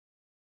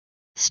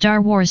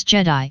Star Wars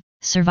Jedi,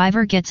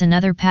 Survivor gets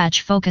another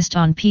patch focused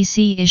on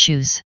PC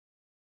issues.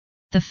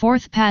 The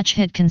fourth patch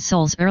hit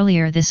consoles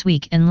earlier this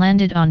week and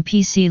landed on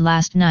PC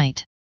last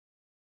night.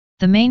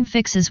 The main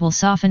fixes will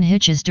soften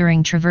hitches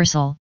during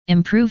traversal,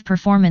 improve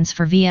performance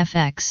for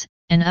VFX,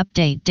 and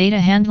update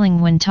data handling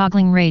when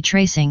toggling ray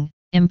tracing,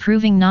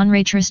 improving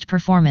non-raytraced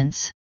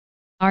performance.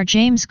 R.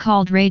 James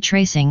called ray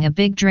tracing a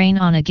big drain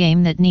on a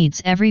game that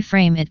needs every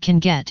frame it can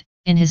get,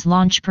 in his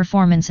launch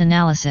performance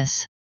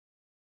analysis.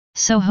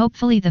 So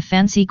hopefully the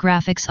fancy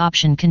graphics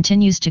option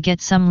continues to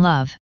get some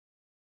love.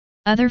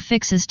 Other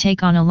fixes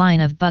take on a line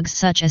of bugs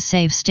such as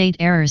save state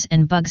errors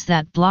and bugs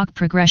that block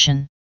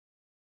progression.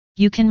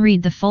 You can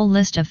read the full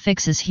list of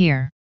fixes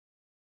here.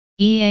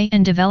 EA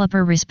and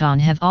developer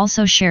Respawn have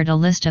also shared a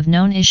list of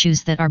known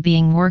issues that are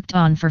being worked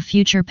on for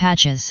future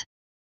patches.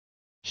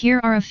 Here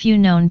are a few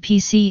known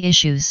PC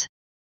issues.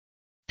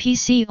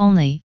 PC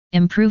only,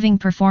 improving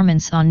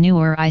performance on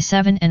newer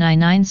i7 and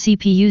i9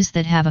 CPUs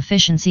that have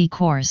efficiency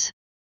cores.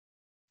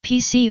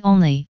 PC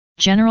only,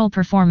 general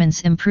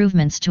performance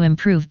improvements to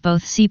improve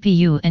both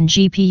CPU and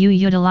GPU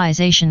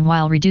utilization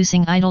while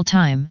reducing idle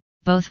time,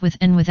 both with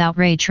and without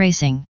ray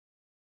tracing.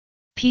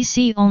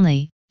 PC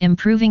only,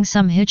 improving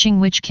some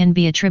hitching which can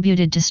be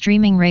attributed to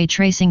streaming ray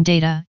tracing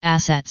data,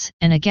 assets,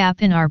 and a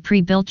gap in our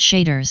pre-built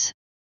shaders.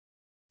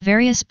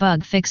 Various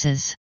bug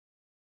fixes.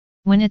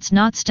 When it's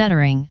not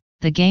stuttering,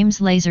 the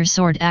game's laser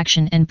sword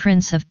action and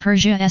Prince of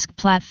Persia-esque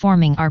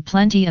platforming are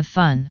plenty of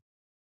fun.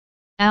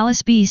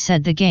 Alice B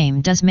said the game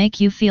does make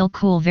you feel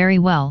cool very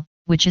well,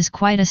 which is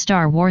quite a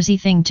Star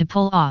Warsy thing to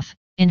pull off,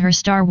 in her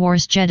Star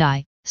Wars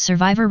Jedi,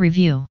 Survivor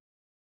review.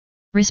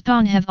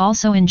 Respawn have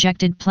also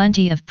injected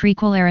plenty of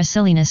prequel-era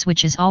silliness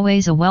which is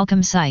always a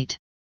welcome sight.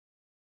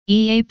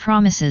 EA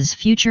promises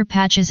future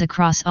patches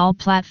across all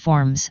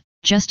platforms,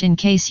 just in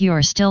case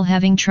you're still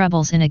having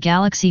troubles in a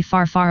galaxy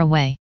far far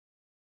away.